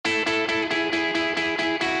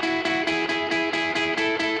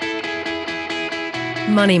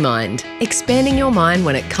Money Mind, expanding your mind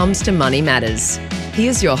when it comes to money matters.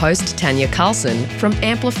 Here's your host, Tanya Carlson from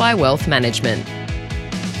Amplify Wealth Management.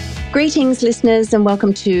 Greetings, listeners, and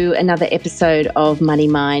welcome to another episode of Money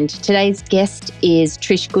Mind. Today's guest is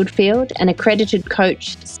Trish Goodfield, an accredited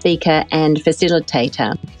coach, speaker, and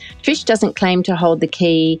facilitator. Trish doesn't claim to hold the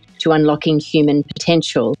key to unlocking human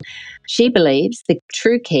potential. She believes the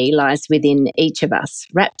true key lies within each of us,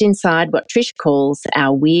 wrapped inside what Trish calls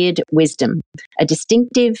our weird wisdom, a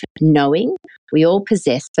distinctive knowing we all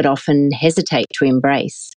possess but often hesitate to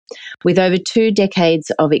embrace. With over 2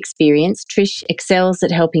 decades of experience, Trish excels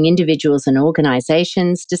at helping individuals and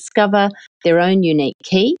organisations discover their own unique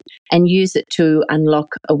key and use it to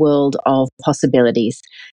unlock a world of possibilities.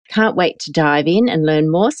 Can't wait to dive in and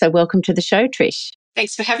learn more, so welcome to the show, Trish.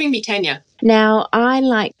 Thanks for having me, Tanya. Now, I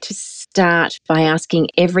like to start by asking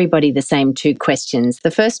everybody the same 2 questions.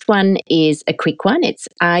 The first one is a quick one. It's,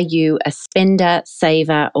 are you a spender,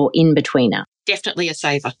 saver, or in-betweener? Definitely a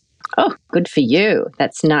saver. Oh, good for you.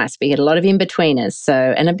 That's nice. We get a lot of in-betweeners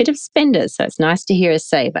and a bit of spenders, so it's nice to hear a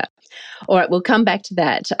saver. All right, we'll come back to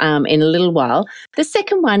that in a little while. The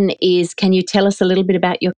second one is, can you tell us a little bit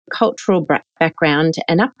about your cultural background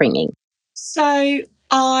and upbringing? So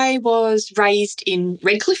I was raised in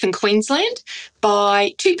Redcliffe in Queensland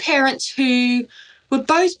by 2 parents who were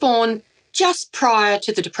both born just prior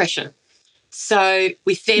to the Depression. So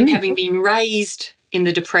with them having been raised in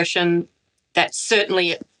the Depression, that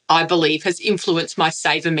certainly, I believe, has influenced my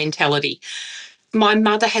saver mentality. My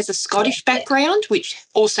mother has a Scottish background, which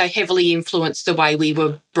also heavily influenced the way we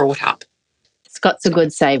were brought up. Scots are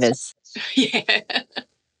good savers. Yeah.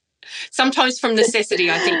 Sometimes from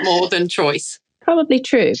necessity, I think, more than choice. Probably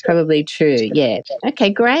true, yeah. Okay,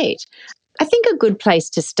 great. I think a good place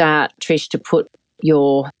to start, Trish, to put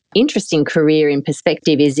your interesting career in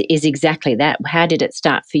perspective is exactly that. How did it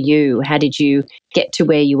start for you? How did you get to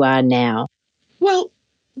where you are now? Well,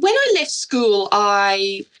 when I left school,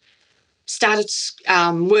 I started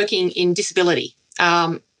working in disability.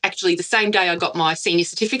 Actually, the same day I got my senior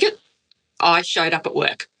certificate, I showed up at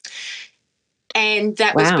work. And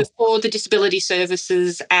that was before the Disability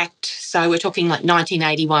Services Act, so we're talking like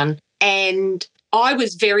 1981. And I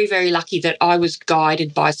was very, very lucky that I was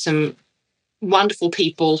guided by some wonderful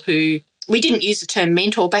people who, we didn't use the term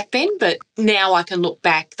mentor back then, but now I can look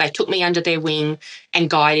back, they took me under their wing and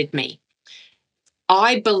guided me.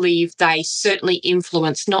 I believe they certainly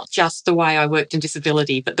influenced not just the way I worked in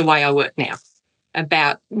disability, but the way I work now,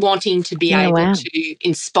 about wanting to be able to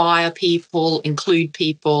inspire people, include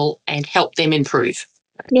people, and help them improve.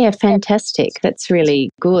 Yeah, fantastic. That's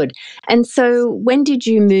really good. And so when did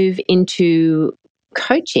you move into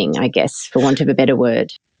coaching, I guess, for want of a better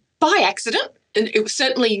word? By accident. And it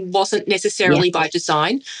certainly wasn't necessarily by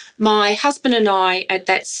design. My husband and I at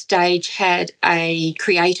that stage had a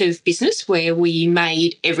creative business where we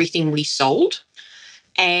made everything we sold.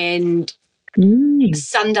 And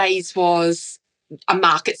Sundays was a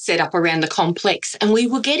market set up around the complex, and we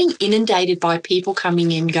were getting inundated by people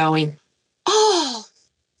coming in going, oh,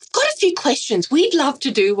 I've got a few questions. We'd love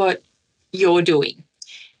to do what you're doing.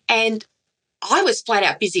 And I was flat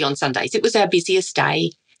out busy on Sundays. It was our busiest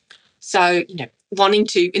day. So, wanting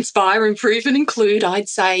to inspire, improve and include, I'd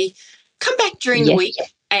say, come back during the week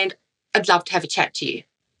and I'd love to have a chat to you.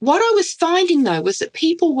 What I was finding, though, was that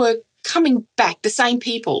people were coming back, the same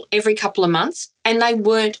people, every couple of months, and they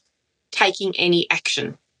weren't taking any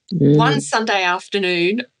action. One Sunday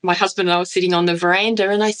afternoon, my husband and I were sitting on the veranda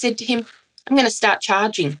and I said to him, I'm going to start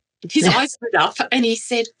charging. And his eyes lit up and he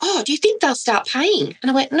said, oh, do you think they'll start paying? And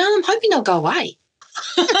I went, no, I'm hoping they'll go away.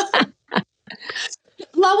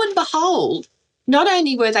 Lo and behold, not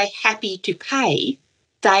only were they happy to pay,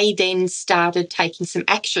 they then started taking some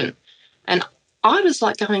action. And I was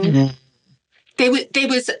like going, there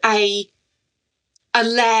was a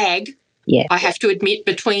lag, I have to admit,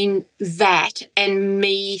 between that and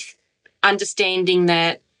me understanding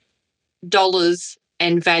that dollars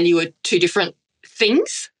and value are 2 different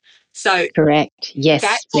things. So correct. Yes,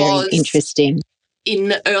 that very was interesting. In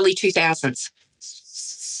the early 2000s.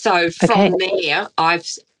 So from there, I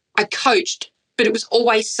coached, but it was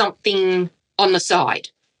always something on the side.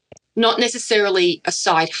 Not necessarily a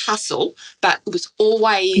side hustle, but it was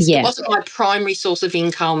always, it wasn't my primary source of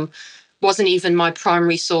income, wasn't even my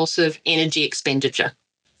primary source of energy expenditure.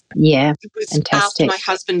 Yeah, it was fantastic. After my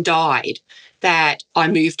husband died that I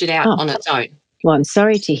moved it out on its own. Well, I'm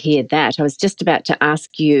sorry to hear that. I was just about to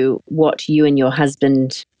ask you what you and your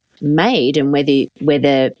husband made and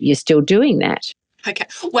whether you're still doing that. Okay.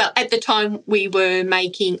 Well, at the time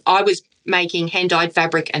I was making hand-dyed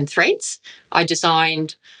fabric and threads. I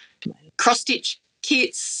designed cross-stitch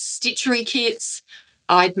kits, stitchery kits.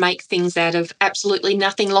 I'd make things out of absolutely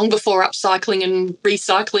nothing long before upcycling and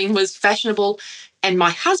recycling was fashionable. And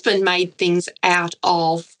my husband made things out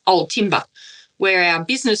of old timber. Where our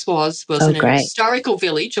business was in an great. historical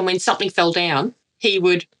village, and when something fell down, he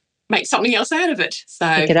would make something else out of it. So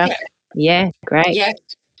Pick it up. Yeah, great. Yeah.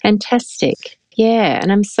 Fantastic. Yeah,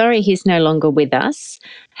 and I'm sorry he's no longer with us.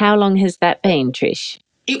 How long has that been, Trish?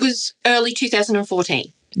 It was early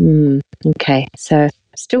 2014. Okay, so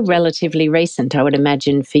still relatively recent, I would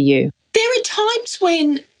imagine, for you. There are times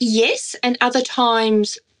when yes, and other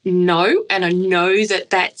times no, and I know that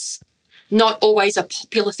that's not always a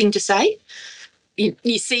popular thing to say.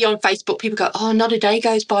 You see on Facebook, people go, oh, not a day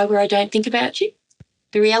goes by where I don't think about you.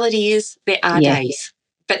 The reality is there are days.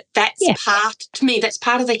 But that's to me, that's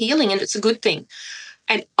part of the healing, and it's a good thing.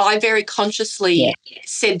 And I very consciously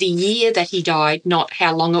said the year that he died, not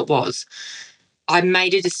how long it was. I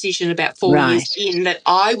made a decision about 4 years in that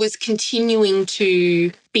I was continuing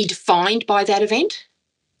to be defined by that event,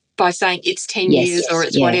 by saying it's 10 years or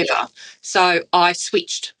it's whatever. So I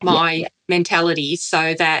switched my mentality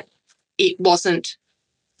so that it wasn't,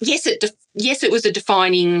 yes, it was a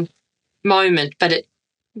defining moment, but it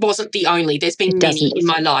wasn't the only. There's been many in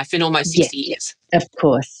my life in almost 60 years. Of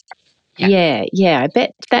course. Yeah. I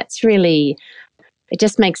bet that's really, it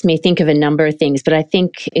just makes me think of a number of things, but I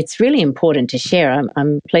think it's really important to share.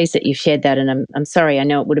 I'm pleased that you've shared that, and I'm sorry, I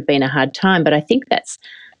know it would have been a hard time, but I think that's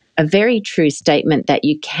a very true statement that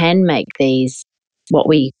you can make these, what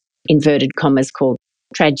we inverted commas call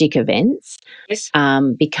tragic events,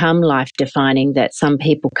 become life-defining, that some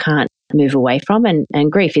people can't move away from.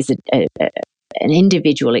 And grief is an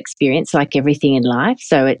individual experience like everything in life,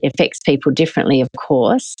 so it affects people differently, of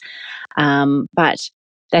course. But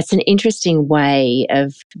that's an interesting way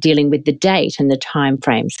of dealing with the date and the time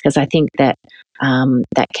frames, because I think that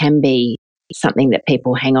that can be something that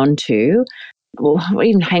people hang on to. Well,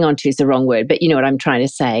 even hang on to is the wrong word, but you know what I'm trying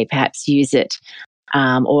to say. Perhaps use it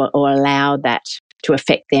or allow that to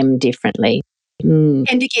affect them differently. And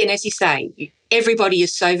again, as you say, everybody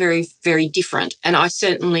is so very, very different. And I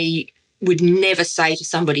certainly would never say to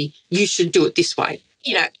somebody, you should do it this way.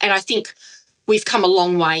 You know, and I think we've come a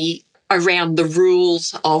long way around the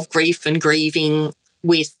rules of grief and grieving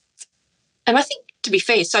and I think, to be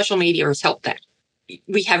fair, social media has helped that.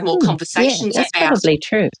 We have more conversations that's about. Probably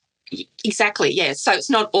true. Exactly, yeah. So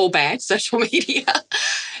it's not all bad, social media.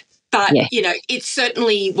 But, you know, it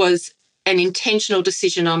certainly was an intentional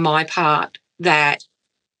decision on my part that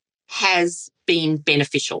has been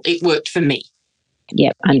beneficial. It worked for me.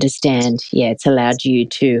 Yep, understand. Yeah, it's allowed you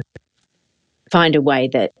to find a way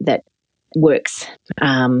that works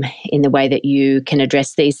in the way that you can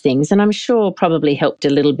address these things. And I'm sure probably helped a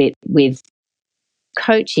little bit with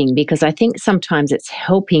coaching, because I think sometimes it's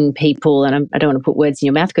helping people, and I don't want to put words in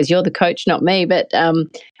your mouth because you're the coach, not me, but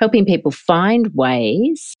helping people find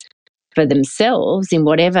ways for themselves in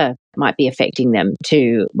whatever might be affecting them,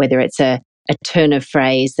 to whether it's a turn of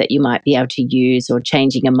phrase that you might be able to use or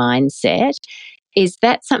changing a mindset. Is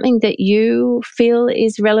that something that you feel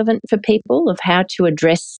is relevant for people, of how to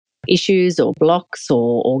address issues or blocks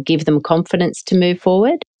or give them confidence to move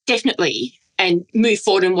forward? Definitely. And move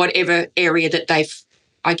forward in whatever area that they've,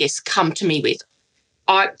 I guess, come to me with.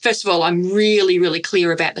 First of all, I'm really, really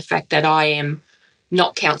clear about the fact that I am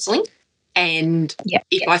not counselling. And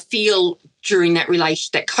if I feel during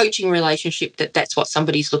that coaching relationship that that's what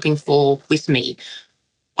somebody's looking for with me,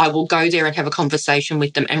 I will go there and have a conversation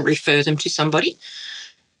with them and refer them to somebody.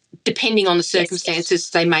 Depending on the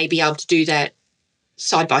circumstances, they may be able to do that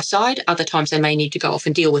side by side. Other times they may need to go off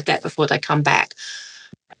and deal with that before they come back.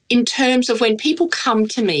 In terms of when people come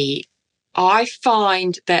to me, I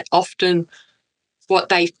find that often what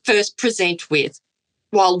they first present with,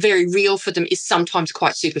 while very real for them, is sometimes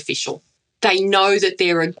quite superficial. They know that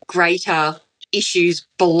there are greater issues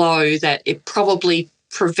below that are probably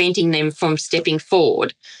preventing them from stepping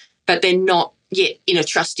forward, but they're not yet in a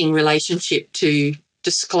trusting relationship to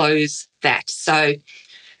disclose that. So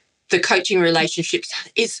the coaching relationship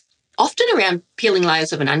is often around peeling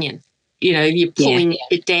layers of an onion. You know, you're pulling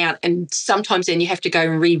it down, and sometimes then you have to go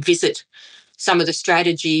and revisit some of the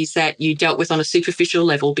strategies that you dealt with on a superficial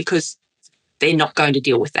level, because they're not going to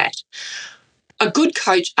deal with that. A good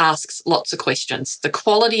coach asks lots of questions. The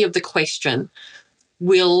quality of the question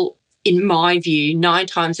will, in my view, 9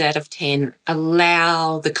 times out of 10,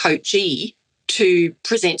 allow the coachee to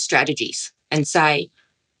present strategies and say,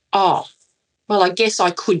 oh, well, I guess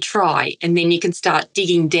I could try. And then you can start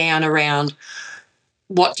digging down around,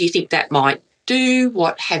 what do you think that might do?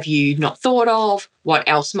 What have you not thought of? What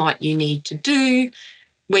else might you need to do?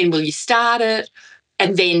 When will you start it?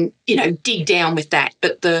 And then, you know, dig down with that.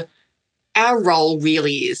 But the our role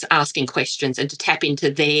really is asking questions and to tap into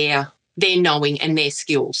their knowing and their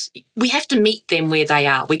skills. We have to meet them where they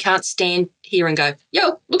are. We can't stand here and go,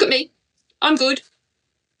 yo, look at me, I'm good.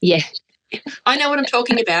 Yeah. I know what I'm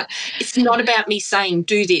talking about. It's not about me saying,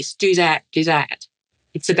 do this, do that, do that.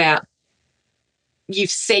 It's about,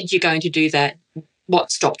 you've said you're going to do that.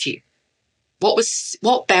 What stopped you?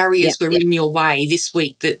 What barriers were in your way this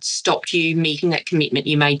week that stopped you meeting that commitment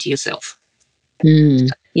you made to yourself?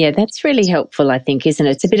 Yeah, that's really helpful, I think, isn't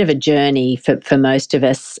it? It's a bit of a journey for most of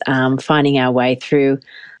us, finding our way through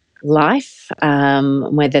life,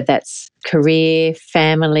 whether that's career,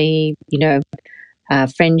 family,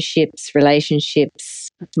 friendships, relationships,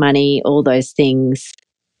 money, all those things.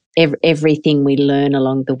 Everything we learn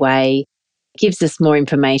along the way gives us more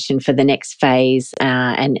information for the next phase,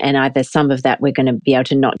 and either some of that we're going to be able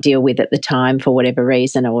to not deal with at the time for whatever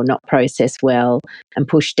reason, or not process well and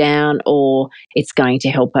push down, or it's going to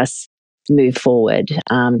help us move forward,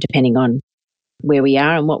 depending on where we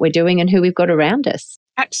are and what we're doing and who we've got around us.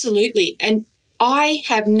 Absolutely. And I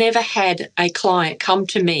have never had a client come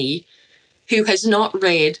to me who has not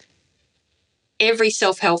read every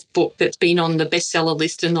self-help book that's been on the bestseller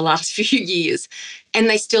list in the last few years, and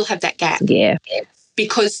they still have that gap. Yeah.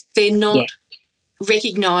 Because they're not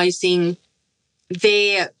recognising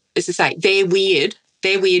their weird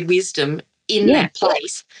wisdom in that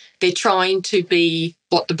place. They're trying to be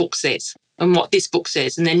what the book says and what this book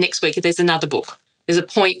says. And then next week there's another book. There's a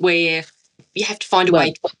point where you have to find a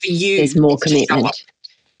way for you. There's more commitment.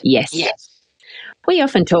 Yes. We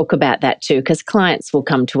often talk about that too, because clients will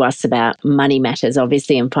come to us about money matters,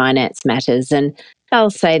 obviously, and finance matters. And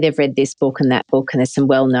they'll say they've read this book and that book, and there's some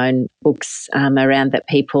well-known books around that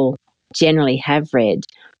people generally have read.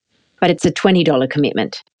 But it's a $20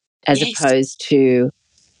 commitment as opposed to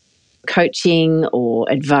coaching or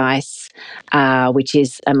advice, which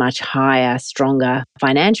is a much higher, stronger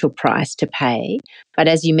financial price to pay. But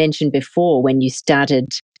as you mentioned before, when you started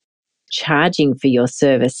charging for your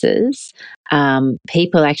services,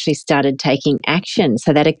 people actually started taking action.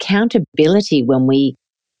 So that accountability when we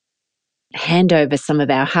hand over some of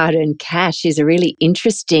our hard-earned cash is a really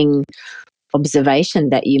interesting observation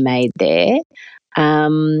that you made there.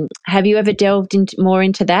 Have you ever delved more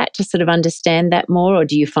into that to sort of understand that more, or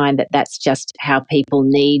do you find that that's just how people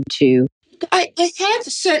need to? I have,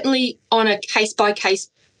 certainly on a case-by-case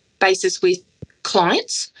basis with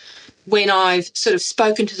clients, when I've sort of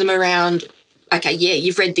spoken to them around, okay, yeah,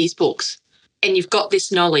 you've read these books and you've got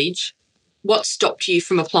this knowledge. What stopped you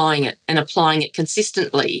from applying it and applying it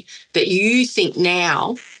consistently that you think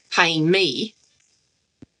now paying me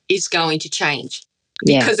is going to change?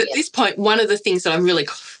 Because at this point, one of the things that I'm really,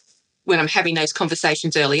 when I'm having those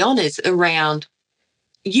conversations early on, is around,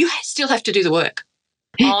 you still have to do the work.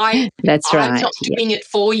 I'm not doing it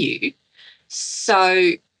for you.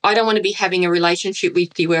 So I don't want to be having a relationship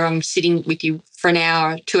with you where I'm sitting with you for an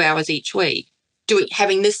hour, 2 hours each week,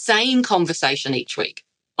 having the same conversation each week.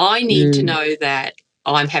 I need to know that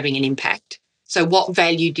I'm having an impact. So what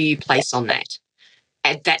value do you place on that?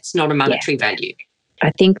 And that's not a monetary value. I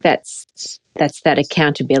think that's that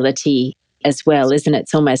accountability as well, isn't it?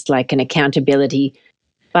 It's almost like an accountability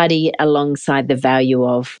buddy alongside the value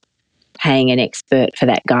of paying an expert for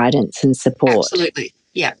that guidance and support. Absolutely.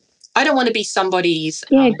 Yeah. I don't want to be somebody's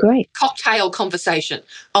cocktail conversation.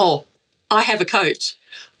 Oh, I have a coach.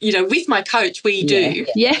 With my coach, we do.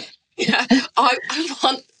 Yeah. I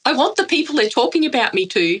want the people they're talking about me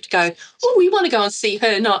to go, oh, we want to go and see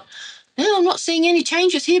her, not, no, I'm not seeing any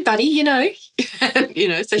changes here, buddy,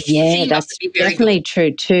 So she that's be very definitely good.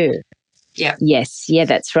 True too. Yeah. Yes. Yeah,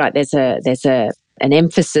 that's right. There's an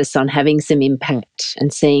emphasis on having some impact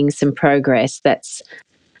and seeing some progress that's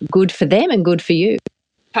good for them and good for you.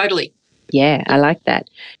 Totally. Yeah, I like that.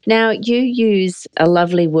 Now, you use a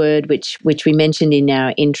lovely word which we mentioned in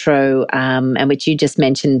our intro, and which you just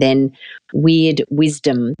mentioned then, weird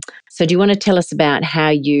wisdom. So do you want to tell us about how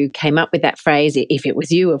you came up with that phrase, if it was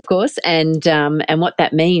you, of course, and what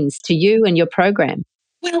that means to you and your program?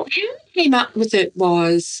 Well, how I came up with it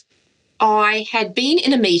was, I had been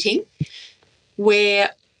in a meeting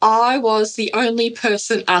where I was the only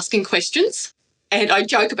person asking questions. And I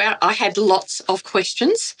joke about I had lots of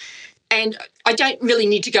questions. And I don't really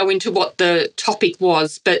need to go into what the topic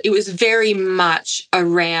was, but it was very much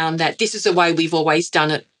around that this is the way we've always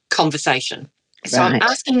done it conversation. So I'm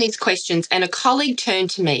asking these questions, and a colleague turned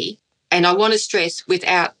to me, and I want to stress,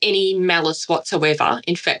 without any malice whatsoever.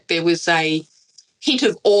 In fact, there was a hint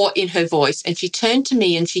of awe in her voice, and she turned to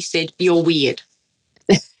me and she said, "You're weird."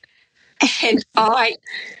 And I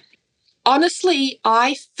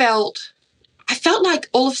felt I felt like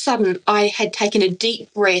all of a sudden I had taken a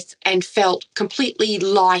deep breath and felt completely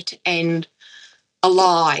light and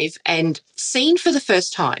alive and seen for the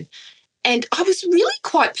first time. And I was really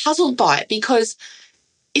quite puzzled by it because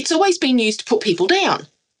it's always been used to put people down.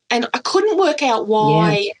 And I couldn't work out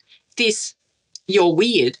why this "you're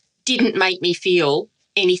weird" didn't make me feel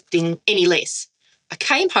anything any less. I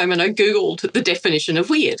came home and I Googled the definition of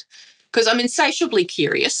weird because I'm insatiably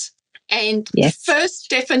curious. And the first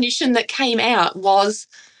definition that came out was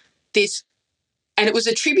this, and it was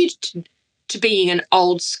attributed to being an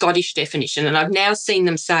old Scottish definition. And I've now seen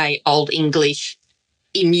them say Old English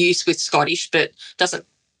in use with Scottish, but doesn't.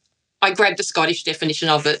 I grabbed the Scottish definition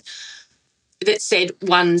of it that said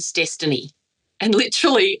one's destiny. And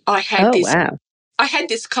literally I had I had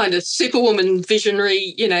this kind of superwoman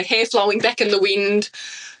visionary, hair flowing back in the wind,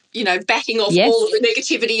 batting off all of the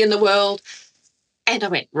negativity in the world. And I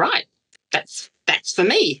went, right, that's for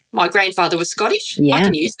me. My grandfather was Scottish. I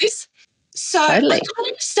can use this. So I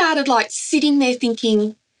kind of started sitting there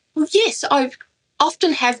thinking, well, yes, I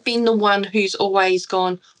often have been the one who's always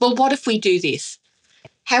gone, well, what if we do this?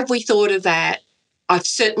 Have we thought of that? I've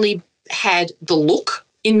certainly had the look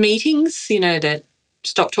in meetings, that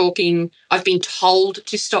stop talking. I've been told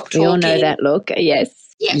to stop talking. We all know that look, yes.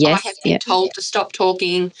 Yeah, I have been told to stop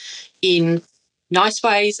talking in nice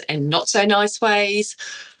ways and not so nice ways.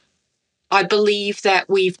 I believe that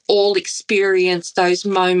we've all experienced those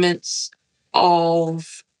moments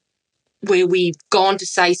of where we've gone to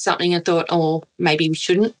say something and thought, oh, maybe we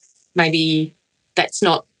shouldn't. Maybe that's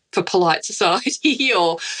not for polite society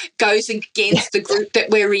or goes against the group that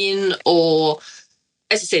we're in, or,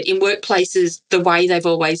 as I said, in workplaces, the way they've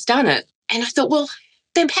always done it. And I thought, well,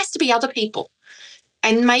 there has to be other people.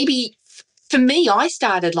 And maybe for me, I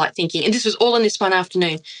started thinking, and this was all in this one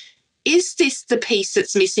afternoon, is this the piece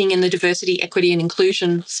that's missing in the diversity, equity and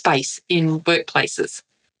inclusion space in workplaces?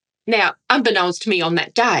 Now, unbeknownst to me on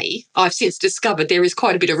that day, I've since discovered there is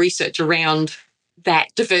quite a bit of research around that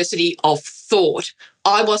diversity of thought.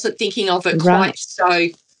 I wasn't thinking of it quite so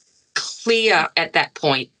clear at that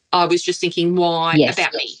point. I was just thinking, why?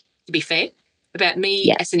 About me, to be fair, about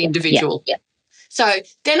me as an individual. So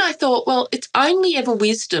then I thought, well, it's only ever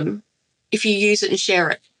wisdom if you use it and share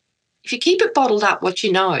it. If you keep it bottled up, what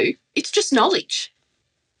you know, it's just knowledge.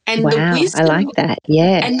 And the wisdom, I like that,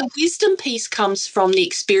 yeah. And the wisdom piece comes from the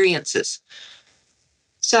experiences.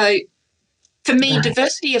 So for me,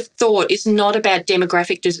 diversity of thought is not about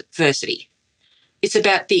demographic diversity. It's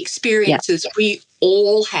about the experiences we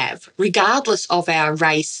all have, regardless of our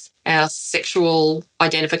race, our sexual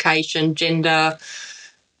identification, gender,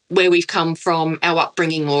 where we've come from, our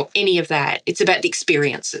upbringing, or any of that. It's about the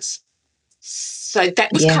experiences. So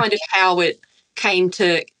that was kind of how it came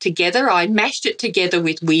together. I mashed it together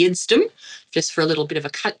with weirdsdom, just for a little bit of a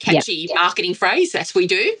catchy marketing phrase, as we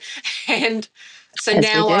do. And so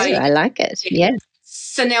now I like it. Yes.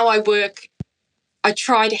 So now I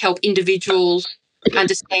try to help individuals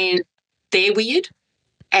understand they're weird,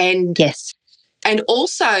 and and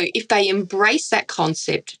also if they embrace that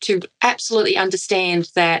concept, to absolutely understand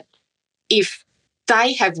that if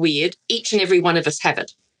they have weird, each and every one of us have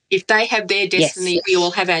it. If they have their destiny, we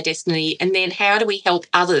all have our destiny. And then how do we help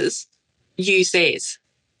others use theirs?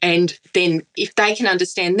 And then if they can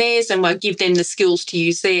understand theirs and we'll give them the skills to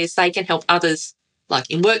use theirs, they can help others,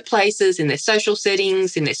 like in workplaces, in their social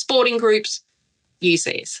settings, in their sporting groups, use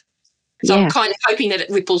theirs. So I'm kind of hoping that it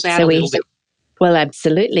ripples out a little bit. Well,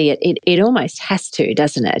 absolutely. It almost has to,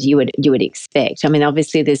 doesn't it? You would expect. I mean,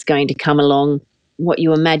 obviously there's going to come along what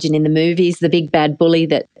you imagine in the movies, the big bad bully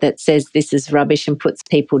that says this is rubbish and puts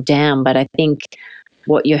people down. But I think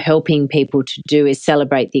what you're helping people to do is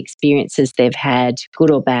celebrate the experiences they've had,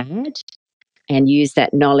 good or bad, and use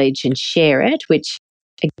that knowledge and share it, which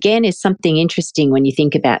again is something interesting when you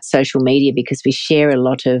think about social media, because we share a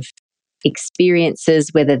lot of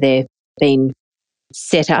experiences, whether they've been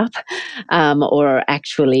set up or are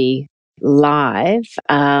actually live.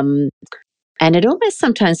 And it almost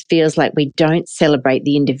sometimes feels like we don't celebrate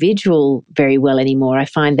the individual very well anymore. I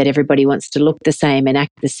find that everybody wants to look the same and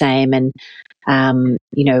act the same, and,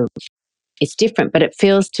 it's different. But it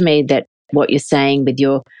feels to me that what you're saying with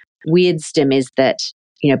your weirdsdom is that,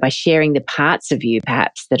 by sharing the parts of you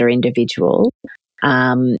perhaps that are individual,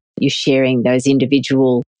 you're sharing those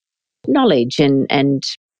individual knowledge and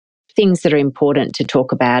things that are important to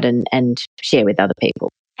talk about and share with other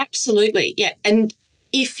people. Absolutely, yeah. And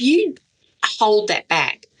if you hold that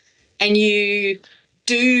back and you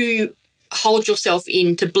do hold yourself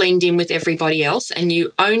in to blend in with everybody else, and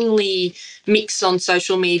you only mix on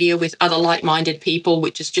social media with other like-minded people,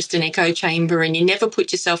 which is just an echo chamber, and you never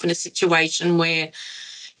put yourself in a situation where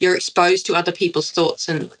you're exposed to other people's thoughts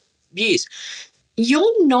and views,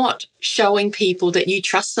 you're not showing people that you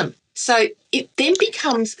trust them. So it then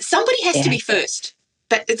becomes somebody has to be first.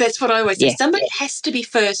 That's what I always say. Somebody has to be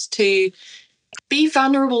first to be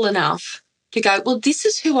vulnerable enough to go, well, this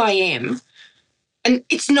is who I am. And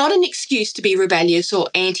it's not an excuse to be rebellious or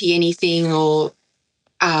anti-anything or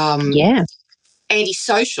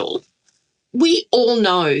antisocial. We all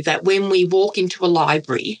know that when we walk into a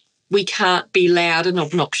library, we can't be loud and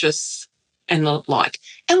obnoxious and the like.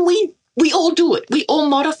 And we all do it. We all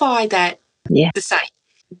modify that the same.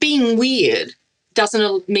 Being weird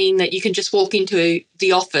doesn't mean that you can just walk into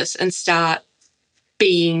the office and start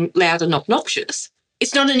being loud and obnoxious.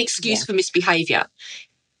 It's not an excuse for misbehaviour,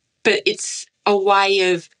 but it's a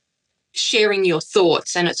way of sharing your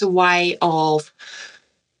thoughts, and it's a way of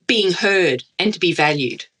being heard and to be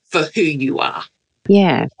valued for who you are.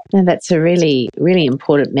 Yeah, no, that's a really, really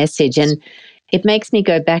important message. And it makes me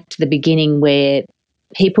go back to the beginning where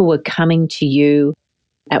people were coming to you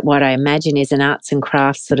at what I imagine is an arts and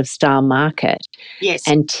crafts sort of style market. Yes.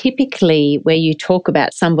 And typically where you talk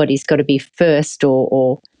about somebody's got to be first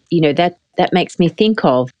or that makes me think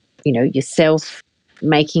of, yourself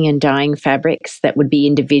making and dyeing fabrics that would be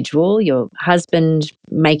individual, your husband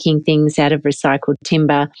making things out of recycled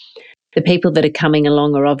timber. The people that are coming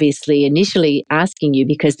along are obviously initially asking you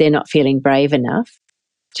because they're not feeling brave enough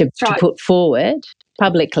to put forward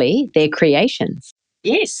publicly their creations.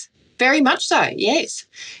 Yes, very much so, yes.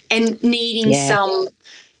 And needing some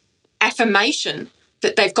affirmation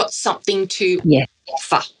that they've got something to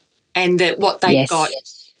offer and that what they've got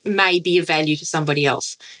may be of value to somebody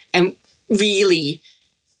else. And really,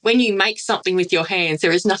 when you make something with your hands,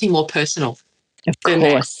 there is nothing more personal. Of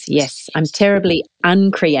course, yes. I'm terribly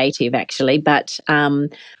uncreative, actually, but I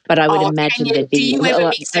would imagine there'd be. Do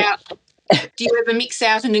you ever mix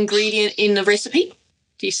out an ingredient in the recipe?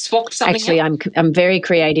 Do you swap something? Actually, out? I'm very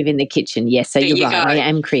creative in the kitchen. Yes, so you're right. I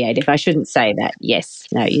am creative. I shouldn't say that. Yes,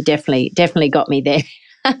 no, you definitely got me there.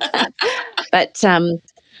 But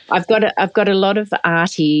I've got a lot of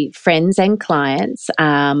arty friends and clients,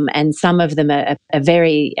 and some of them are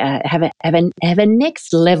very have a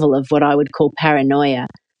next level of what I would call paranoia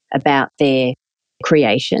about their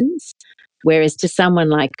creations. Whereas to someone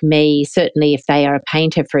like me, certainly if they are a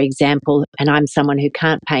painter, for example, and I'm someone who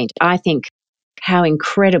can't paint, I think how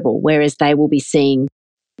incredible. Whereas they will be seeing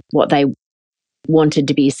what they wanted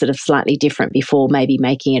to be sort of slightly different before maybe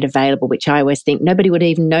making it available, which I always think nobody would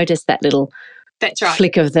even notice that little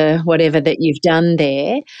flick of the whatever that you've done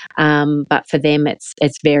there. But for them, it's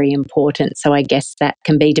very important. So I guess that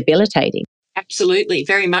can be debilitating. Absolutely,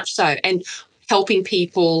 very much so. And helping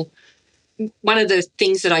people, one of the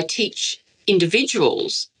things that I teach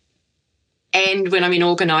individuals and when I'm in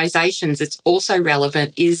organisations, it's also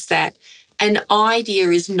relevant, is that an idea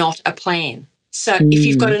is not a plan. So if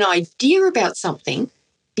you've got an idea about something,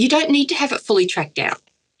 you don't need to have it fully tracked out.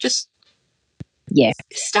 Just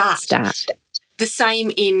start. The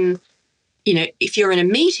same in, if you're in a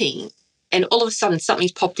meeting and all of a sudden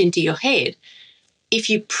something's popped into your head, if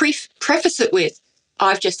you preface it with,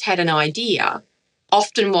 I've just had an idea,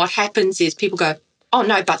 often what happens is people go, oh,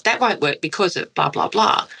 no, but that won't work because of blah, blah,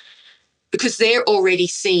 blah. Because they're already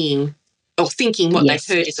seeing or thinking what they've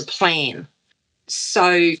heard is a plan. So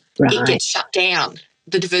it gets shut down.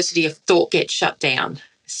 The diversity of thought gets shut down.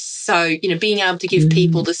 So, being able to give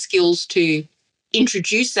people the skills to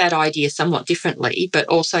introduce that idea somewhat differently, but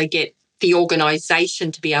also get the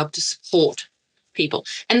organisation to be able to support people.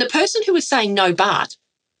 And the person who is saying no, but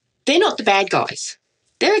they're not the bad guys.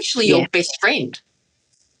 They're actually your best friend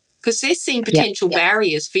because they're seeing potential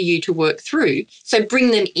barriers for you to work through. So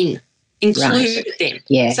bring them in. Include them.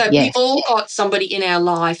 We've all got somebody in our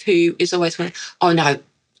life who is always going, oh, no,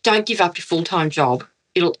 don't give up your full-time job.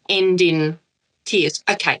 It'll end in tears.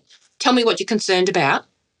 Okay, tell me what you're concerned about.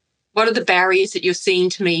 What are the barriers that you're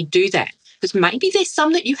seeing to me do that? Because maybe there's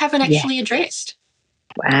some that you haven't actually addressed.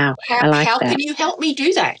 Wow, I like how that. can you help me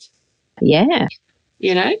do that? Yeah.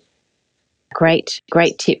 Great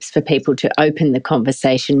tips for people to open the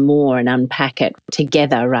conversation more and unpack it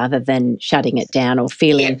together rather than shutting it down or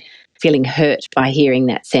feeling hurt by hearing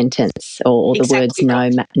that sentence or the words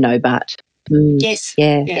no but. Yes.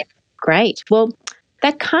 Yeah. Great. Well,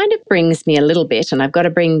 that kind of brings me a little bit, and I've got to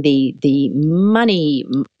bring the money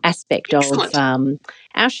aspect of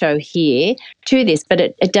our show here to this, but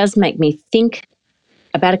it does make me think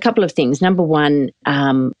about a couple of things. Number one,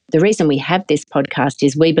 the reason we have this podcast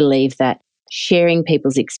is we believe that sharing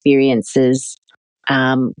people's experiences,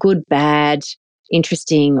 good, bad,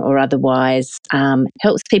 interesting or otherwise,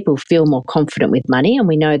 helps people feel more confident with money. And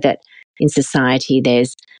we know that in society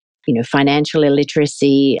there's financial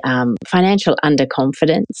illiteracy, financial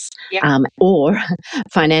underconfidence, Yeah. or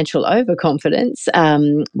financial overconfidence,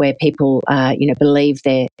 where people, believe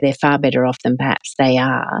they're far better off than perhaps they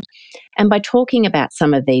are. And by talking about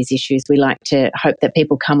some of these issues, we like to hope that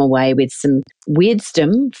people come away with some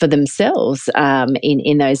wisdom for themselves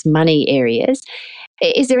in those money areas.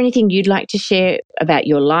 Is there anything you'd like to share about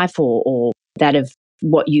your life or that of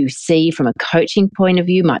what you see from a coaching point of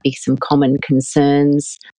view? Might be some common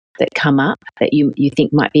concerns that come up that you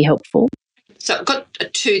think might be helpful? So I've got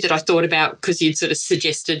two that I thought about because you'd sort of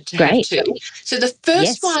suggested to have Great. two. So the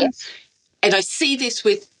first one, and I see this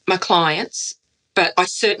with my clients, but I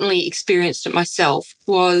certainly experienced it myself,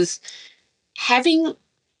 was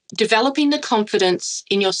developing the confidence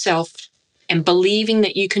in yourself and believing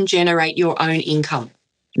that you can generate your own income.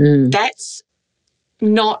 That's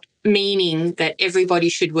not meaning that everybody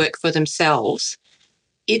should work for themselves.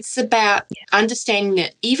 It's about understanding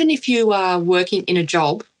that even if you are working in a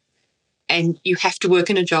job and you have to work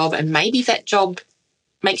in a job and maybe that job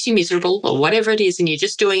makes you miserable or whatever it is and you're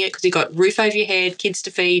just doing it because you've got roof over your head, kids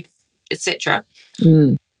to feed, etc.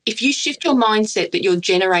 If you shift your mindset that you're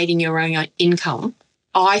generating your own income,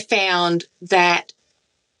 I found that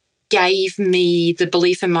gave me the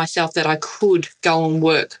belief in myself that I could go and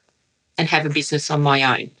work and have a business on my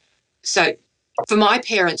own. So for my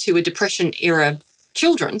parents who were Depression era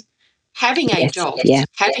children, having a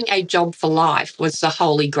job for life was the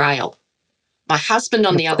holy grail. My husband,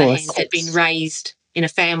 on the other hand, had been raised in a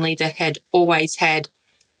family that had always had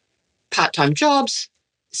part-time jobs,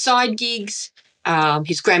 side gigs.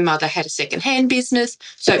 His grandmother had a second-hand business.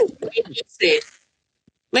 So when he said,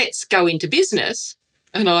 let's go into business,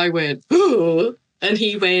 and I went, oh, and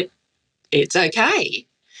he went, it's okay.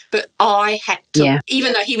 But I had to,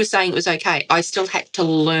 even though he was saying it was okay, I still had to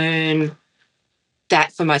learn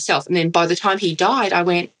that for myself. And then by the time he died, I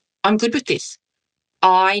went, I'm good with this.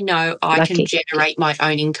 I know I can generate my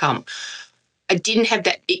own income. I didn't have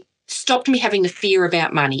that. It stopped me having the fear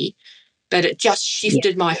about money, but it just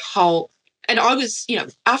shifted my whole. And I was,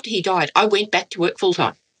 after he died, I went back to work full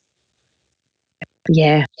time.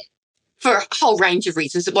 Yeah. For a whole range of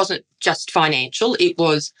reasons. It wasn't just financial. It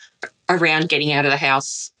was around getting out of the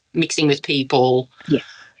house, mixing with people,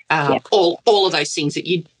 all of those things that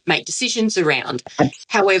you make decisions around.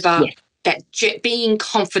 However, that being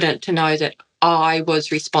confident to know that I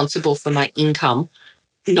was responsible for my income,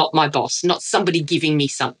 not my boss, not somebody giving me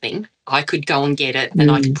something. I could go and get it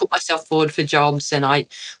and I could put myself forward for jobs. And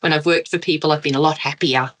when I've worked for people, I've been a lot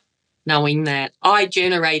happier knowing that I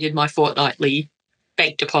generated my fortnightly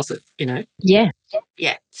bank deposit, Yeah.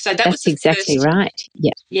 Yeah. So That's exactly right.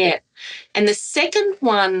 Yeah. Yeah. And the second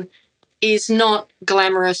one is not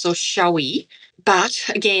glamorous or showy, but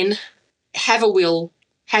again, have a will,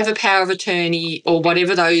 have a power of attorney or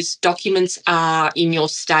whatever those documents are in your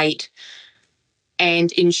state,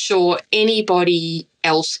 and ensure anybody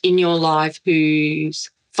else in your life whose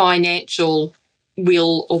financial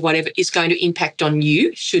will or whatever is going to impact on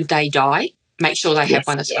you should they die, make sure they have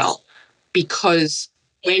one as well. Because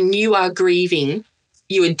when you are grieving,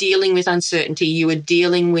 you are dealing with uncertainty, you are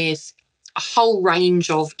dealing with a whole range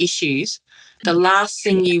of issues. The last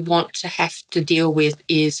thing you want to have to deal with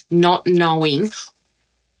is not knowing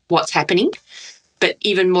what's happening, but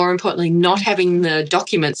even more importantly, not having the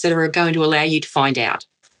documents that are going to allow you to find out.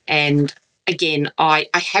 And again, I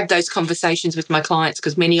have those conversations with my clients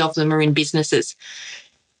because many of them are in businesses.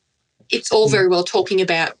 It's all very well talking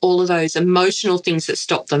about all of those emotional things that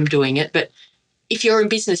stop them doing it, but if you're in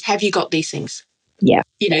business, have you got these things? Yeah.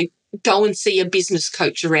 Go and see a business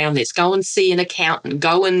coach around this. Go and see an accountant.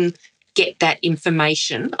 Go and get that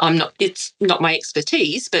information. It's not my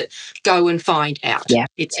expertise, but go and find out. Yeah.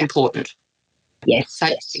 It's important. Yes. So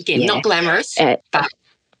again, not glamorous,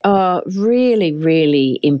 but really,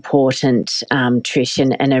 really important, Trish,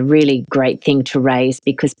 and a really great thing to raise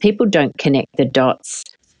because people don't connect the dots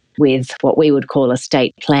with what we would call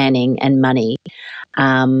estate planning and money.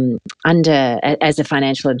 As a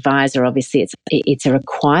financial advisor, obviously it's a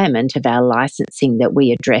requirement of our licensing that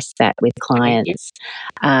we address that with clients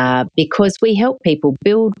because we help people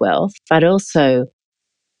build wealth, but also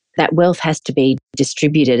that wealth has to be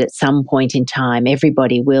distributed at some point in time.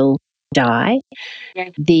 Everybody will die.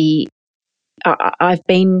 I've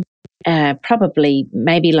been probably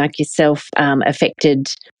maybe like yourself affected.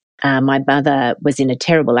 My mother was in a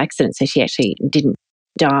terrible accident, so she actually didn't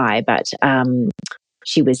die, but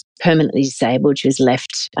she was permanently disabled. She was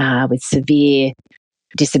left with severe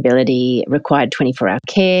disability, required 24-hour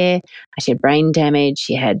care. She had brain damage.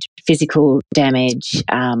 She had physical damage.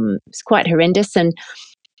 It was quite horrendous. And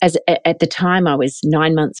at the time, I was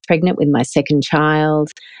 9 months pregnant with my second child,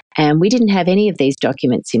 and we didn't have any of these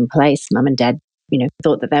documents in place. Mum and Dad,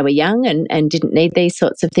 thought that they were young and didn't need these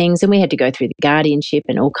sorts of things, and we had to go through the guardianship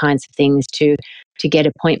and all kinds of things to get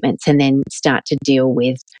appointments, and then start to deal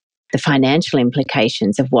with the financial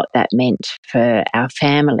implications of what that meant for our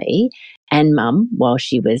family and Mum while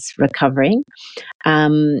she was recovering.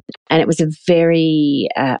 And it was a very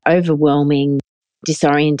overwhelming,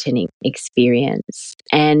 disorienting experience.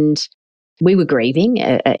 And we were grieving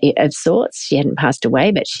of sorts. She hadn't passed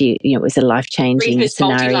away, but it was a life-changing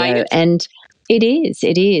scenario. And it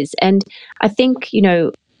is. And I think,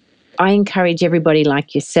 I encourage everybody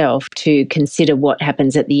like yourself to consider what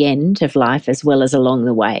happens at the end of life as well as along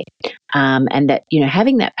the way. And that,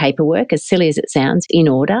 having that paperwork, as silly as it sounds, in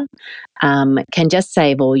order, can just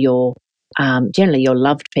save all your, generally your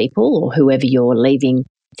loved people or whoever you're leaving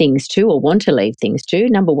things to or want to leave things to.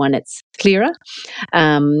 Number one, it's clearer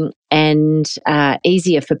and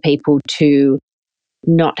easier for people to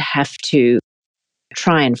not have to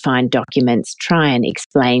try and find documents, try and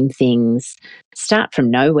explain things, start from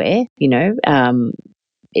nowhere,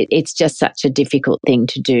 it's just such a difficult thing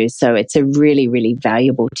to do. So it's a really, really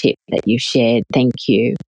valuable tip that you've shared. Thank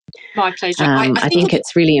you. My pleasure. I think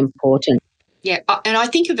it's really important. Yeah, and I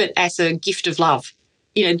think of it as a gift of love,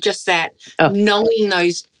 just that knowing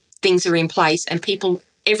those things are in place and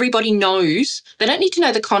everybody knows. They don't need to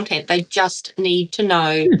know the content. They just need to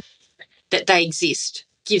know that they exist.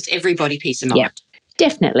 Gives everybody peace of mind. Yeah.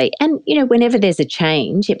 Definitely. And, whenever there's a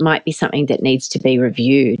change, it might be something that needs to be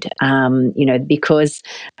reviewed, because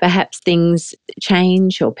perhaps things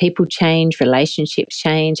change or people change, relationships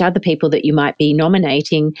change, other people that you might be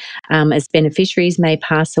nominating as beneficiaries may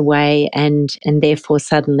pass away and therefore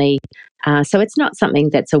suddenly, so it's not something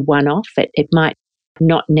that's a one-off. It might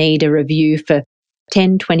not need a review for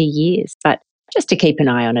 10, 20 years, but just to keep an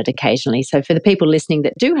eye on it occasionally. So for the people listening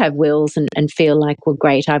that do have wills and feel like, well,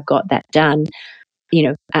 great, I've got that done,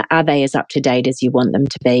 are they as up to date as you want them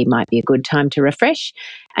to be? Might be a good time to refresh.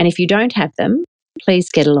 And if you don't have them, please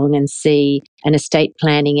get along and see an estate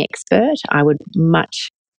planning expert. I would much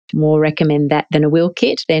more recommend that than a will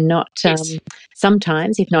kit. They're not,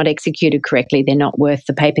 sometimes, if not executed correctly, they're not worth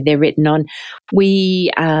the paper they're written on.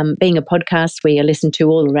 We, being a podcast, we are listened to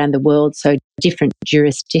all around the world, so different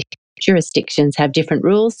jurisdictions have different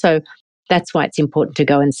rules. So that's why it's important to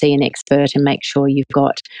go and see an expert and make sure you've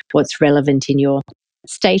got what's relevant in your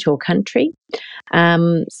state or country.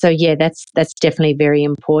 That's definitely very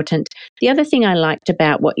important. The other thing I liked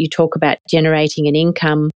about what you talk about generating an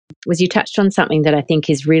income was you touched on something that I think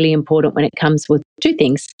is really important when it comes with two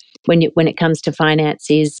things. When it comes to finance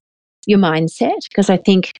is your mindset, because I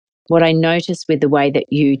think what I noticed with the way that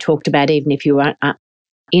you talked about, even if you were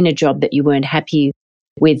in a job that you weren't happy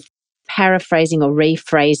with, paraphrasing or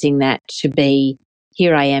rephrasing that to be,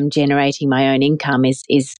 here I am generating my own income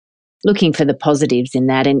is looking for the positives in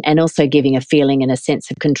that and also giving a feeling and a sense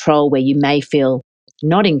of control where you may feel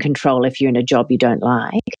not in control if you're in a job you don't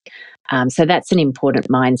like. So that's an important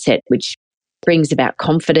mindset, which brings about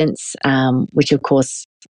confidence, which of course,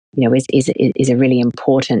 is a really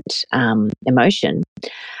important emotion.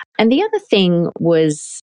 And the other thing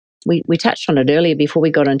was, we touched on it earlier before we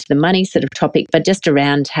got onto the money sort of topic, but just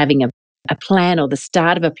around having a plan or the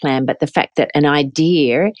start of a plan, but the fact that an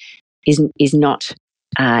idea is not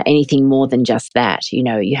anything more than just that.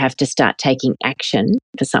 You have to start taking action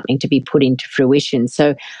for something to be put into fruition.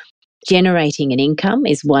 So generating an income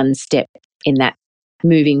is one step in that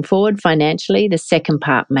moving forward financially. The second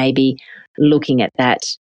part may be looking at that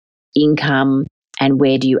income and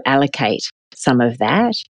where do you allocate some of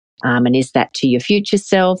that. And is that to your future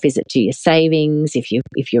self? Is it to your savings? If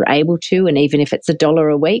you're able to, and even if it's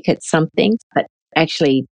 $1 a week, it's something. But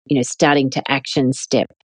actually, starting to action step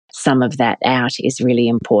some of that out is really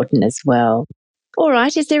important as well. All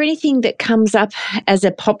right. Is there anything that comes up as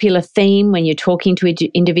a popular theme when you're talking to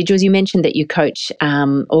individuals? You mentioned that you coach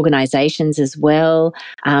organisations as well.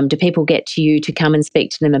 Do people get to you to come and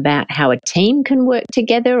speak to them about how a team can work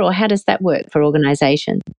together, or how does that work for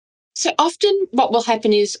organisations? So often what will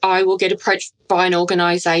happen is I will get approached by an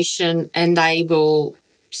organisation and they will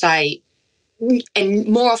say, and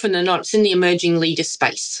more often than not, it's in the emerging leader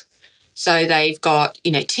space. So they've got,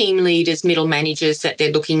 team leaders, middle managers that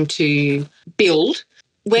they're looking to build.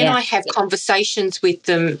 When I have conversations with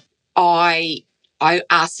them, I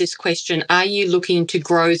ask this question, are you looking to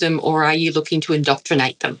grow them or are you looking to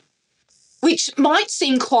indoctrinate them? Which might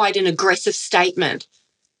seem quite an aggressive statement,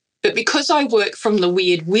 but because I work from the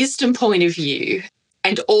weird wisdom point of view,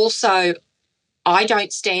 and also I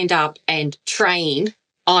don't stand up and train,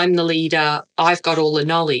 I'm the leader, I've got all the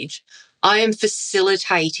knowledge. I am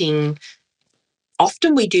facilitating.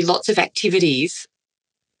 Often we do lots of activities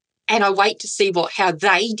and I wait to see how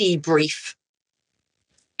they debrief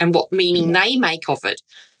and what meaning they make of it,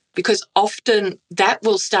 because often that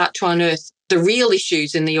will start to unearth the real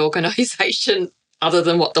issues in the organisation other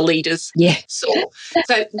than what the leaders saw.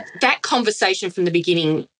 So that conversation from the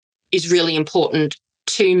beginning is really important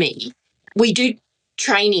to me. We do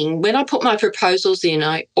training. When I put my proposals in,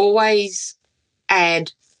 I always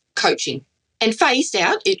add coaching. And phased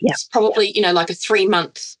out, it's probably, like a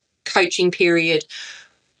 3-month coaching period.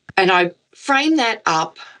 And I frame that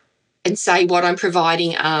up and say what I'm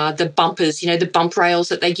providing are the bumpers, the bump rails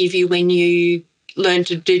that they give you when you learn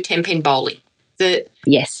to do 10-pin bowling.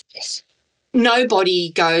 Yes.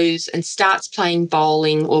 Nobody goes and starts playing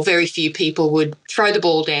bowling, or very few people would throw the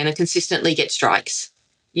ball down and consistently get strikes.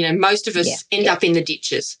 Most of us end up in the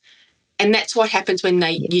ditches. And that's what happens when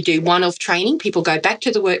you do one-off training. People go back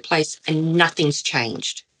to the workplace and nothing's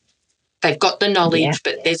changed. They've got the knowledge,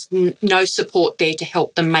 but there's no support there to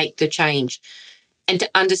help them make the change. And to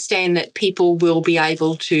understand that people will be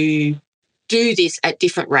able to do this at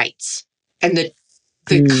different rates. And the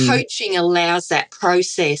coaching allows that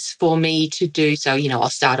process for me to do so. I'll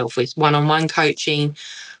start off with one-on-one coaching.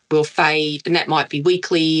 We'll fade, and that might be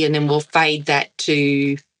weekly, and then we'll fade that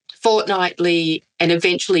to fortnightly. And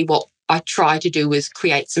eventually what I try to do is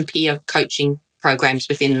create some peer coaching programs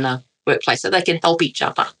within the workplace so they can help each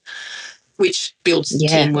other, which builds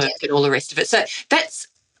teamwork and all the rest of it. So that's,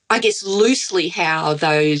 I guess, loosely how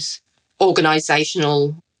those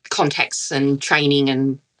organisational contacts and training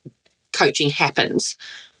and coaching happens.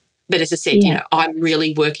 But as I said, I'm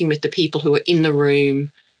really working with the people who are in the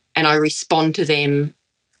room, and I respond to them.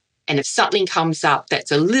 And if something comes up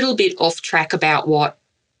that's a little bit off track about what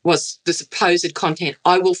was the supposed content,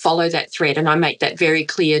 I will follow that thread, and I make that very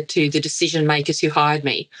clear to the decision makers who hired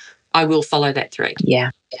me. I will follow that thread.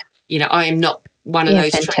 I am not one of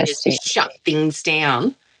those trainers who shut things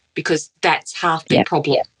down, because that's half the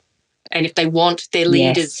problem. And if they want their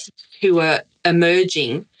leaders who are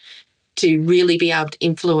emerging to really be able to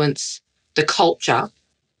influence the culture,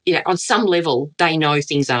 on some level, they know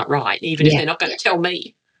things aren't right, even if they're not going to tell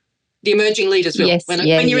me. The emerging leaders will.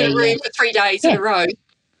 When you're in a room for 3 days in a row,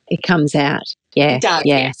 it comes out. It does.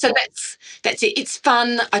 So that's it. It's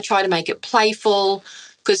fun. I try to make it playful,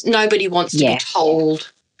 because nobody wants to be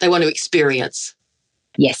told. They want to experience.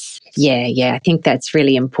 Yes. I think that's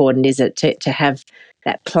really important, is it, to have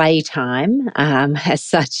that playtime as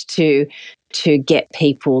such to get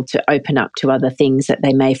people to open up to other things that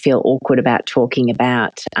they may feel awkward about talking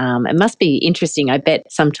about. It must be interesting. I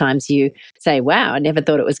bet sometimes you say, wow, I never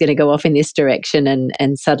thought it was going to go off in this direction,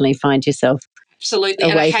 and suddenly find yourself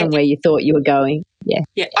absolutely away from where you thought you were going. Yeah,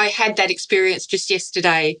 I had that experience just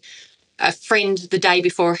yesterday. A friend the day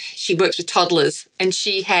before, she works with toddlers, and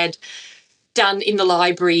she had done in the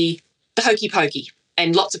library the hokey pokey,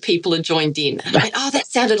 and lots of people had joined in. And I went, oh, that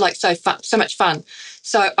sounded like so much fun.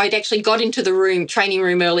 So I'd actually got into the training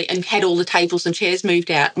room early, and had all the tables and chairs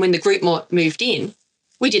moved out. And when the group moved in,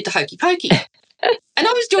 we did the hokey pokey. And I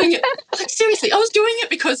was doing it, like, seriously, I was doing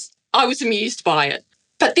it because I was amused by it.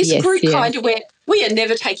 But this group kind of went, we are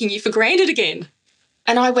never taking you for granted again.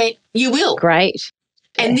 And I went, you will. Great.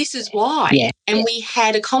 And this is why. And we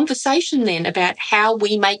had a conversation then about how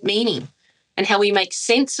we make meaning and how we make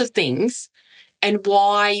sense of things, and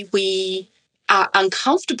why we are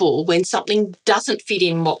uncomfortable when something doesn't fit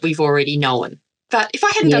in what we've already known. But if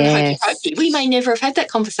I hadn't done the hokey pokey, we may never have had that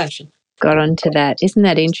conversation. Got onto that. Isn't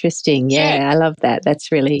that interesting? I love that.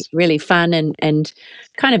 That's really, really fun, and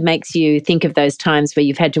kind of makes you think of those times where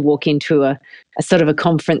you've had to walk into a sort of a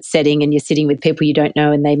conference setting, and you're sitting with people you don't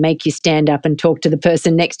know, and they make you stand up and talk to the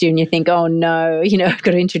person next to you, and you think, oh no, I've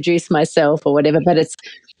got to introduce myself or whatever. But it's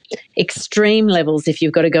extreme levels if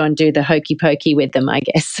you've got to go and do the hokey pokey with them, I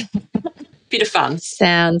guess. Bit of fun.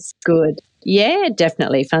 Sounds good. Yeah,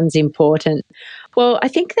 definitely. Fun's important. Well, I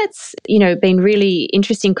think that's, been really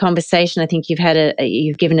interesting conversation. I think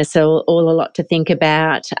you've given us all a lot to think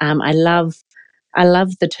about. I love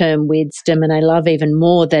the term wisdom, and I love even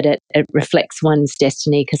more that it reflects one's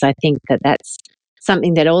destiny, because I think that that's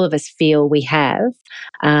something that all of us feel we have,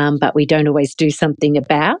 but we don't always do something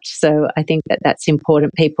about. So I think that that's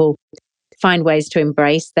important. People find ways to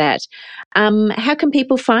embrace that. How can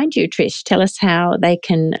people find you, Trish? Tell us how they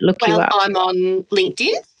can look you up. Well, I'm on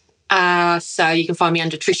LinkedIn, so you can find me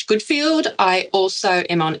under Trish Goodfield. I also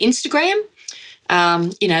am on Instagram.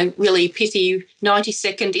 Really pithy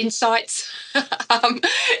 90-second insights,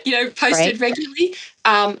 posted regularly.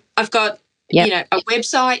 I've got, a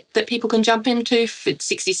website that people can jump into for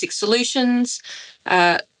 66 Solutions.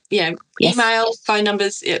 email, phone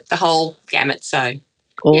numbers, the whole gamut. So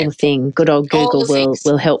the thing. Good old Google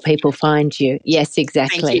will help people find you. Yes,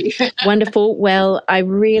 exactly. Thank you. Wonderful. Well, I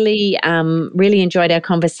really enjoyed our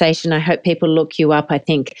conversation. I hope people look you up. I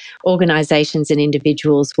think organisations and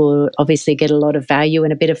individuals will obviously get a lot of value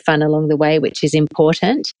and a bit of fun along the way, which is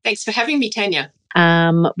important. Thanks for having me, Tanya.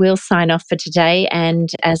 We'll sign off for today.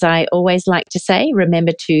 And as I always like to say,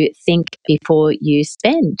 remember to think before you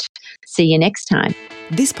spend. See you next time.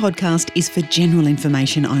 This podcast is for general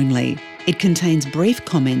information only. It contains brief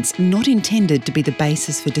comments not intended to be the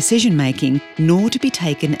basis for decision making, nor to be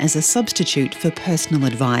taken as a substitute for personal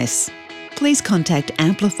advice. Please contact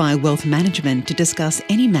Amplify Wealth Management to discuss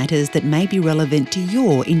any matters that may be relevant to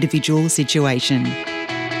your individual situation.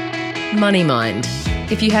 Money Mind.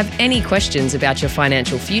 If you have any questions about your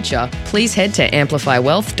financial future, please head to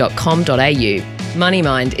amplifywealth.com.au. Money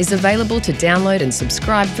Mind is available to download and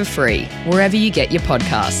subscribe for free wherever you get your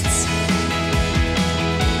podcasts.